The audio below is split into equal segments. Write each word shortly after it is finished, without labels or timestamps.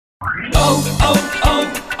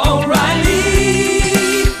Oh, oh,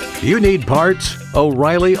 O'Reilly. You need parts?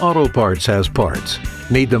 O'Reilly Auto Parts has parts.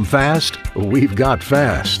 Need them fast? We've got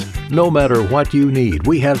fast. No matter what you need,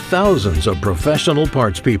 we have thousands of professional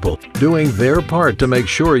parts people doing their part to make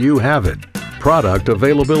sure you have it. Product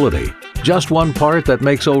availability. Just one part that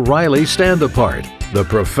makes O'Reilly stand apart. The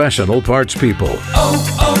professional parts people. Oh,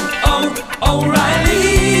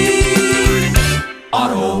 O'Reilly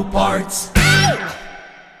Auto Parts.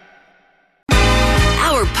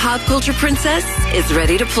 Our pop culture princess is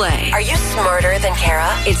ready to play. Are you smarter than Kara?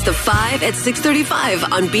 It's the 5 at 6:35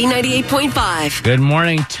 on B98.5. Good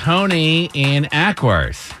morning, Tony in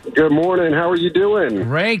Acworth. Good morning. How are you doing?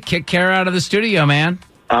 Great. Kick Kara out of the studio, man.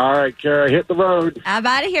 All right, Kara, hit the road. I'm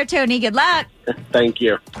out of here, Tony. Good luck. Thank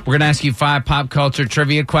you. We're going to ask you 5 pop culture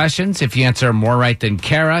trivia questions. If you answer more right than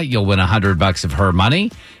Kara, you'll win $100 of her money.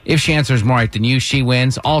 If she answers more right than you, she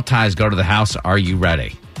wins. All ties go to the house. Are you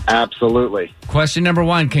ready? Absolutely. Question number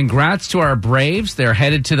 1. Congrats to our Braves. They're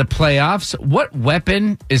headed to the playoffs. What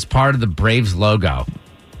weapon is part of the Braves logo?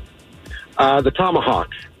 The Tomahawk.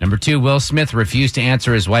 Number 2, Will Smith refused to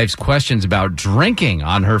answer his wife's questions about drinking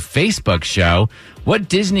on her Facebook show. What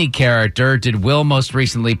Disney character did Will most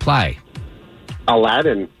recently play?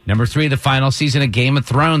 Aladdin. Number 3, the final season of Game of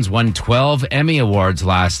Thrones won 12 Emmy Awards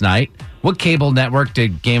last night. What cable network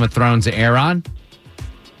did Game of Thrones air on?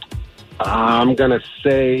 I'm going to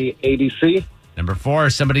say ABC. Number 4,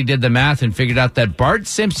 somebody did the math and figured out that Bart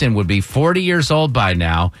Simpson would be 40 years old by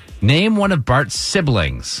now. Name one of Bart's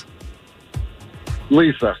siblings.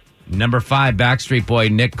 Lisa. Number 5, Backstreet Boy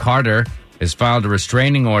Nick Carter has filed a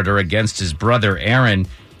restraining order against his brother Aaron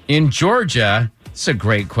in Georgia. It's a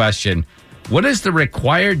great question. What is the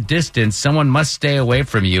required distance someone must stay away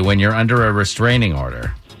from you when you're under a restraining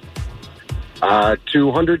order?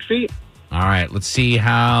 200 feet. All right, let's see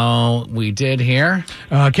how we did here.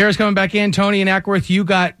 Kara's coming back in. Tony and Acworth, you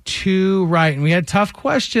got 2 right. And we had tough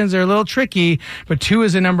questions. They're a little tricky, but 2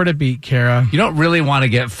 is a number to beat, Kara. You don't really want to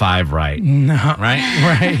get 5 right. No.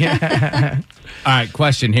 Right? Right, yeah. All right,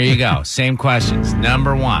 question. Here you go. Same questions.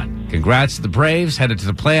 Number 1. Congrats to the Braves. Headed to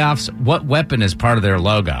the playoffs. What weapon is part of their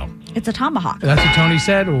logo? It's a tomahawk. That's what Tony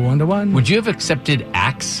said. 1-1. Would you have accepted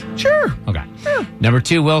axe? Sure. Okay. Yeah. Number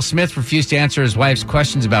 2, Will Smith refused to answer his wife's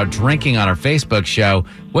questions about drinking on her Facebook show.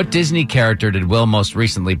 What Disney character did Will most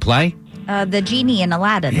recently play? The genie in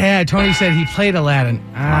Aladdin. Yeah, Tony said he played Aladdin.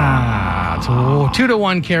 So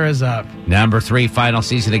 2-1, Kara's up. Number 3, final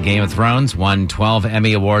season of Game of Thrones won 12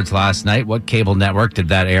 Emmy Awards last night. What cable network did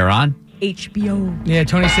that air on? HBO. Yeah,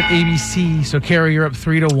 Tony said ABC. So, Kara, you're up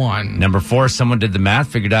 3-1. Number 4, someone did the math,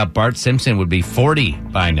 figured out Bart Simpson would be 40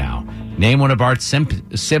 by now. Name one of Bart's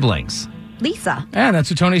siblings. Lisa. Yeah,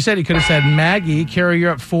 that's what Tony said. He could have said Maggie. Kara,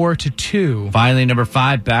 you're up 4-2. Finally, number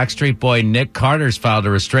 5, Backstreet Boy Nick Carter's filed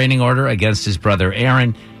a restraining order against his brother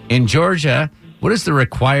Aaron. In Georgia, what is the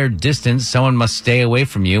required distance someone must stay away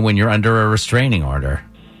from you when you're under a restraining order?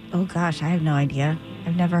 Oh, gosh, I have no idea.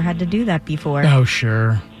 I've never had to do that before. Oh,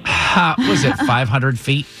 sure. Was it 500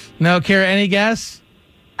 feet? No, Kara, any guess?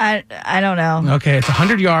 I don't know. Okay, it's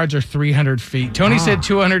 100 yards or 300 feet. Tony said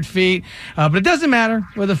 200 feet, but it doesn't matter.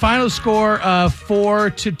 With a final score of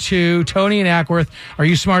 4-2, Tony and Acworth, are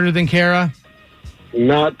you smarter than Kara?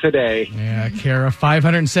 Not today. Yeah, Kara,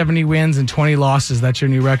 570 wins and 20 losses. That's your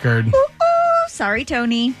new record. Ooh, sorry,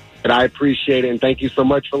 Tony. And I appreciate it, and thank you so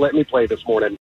much for letting me play this morning.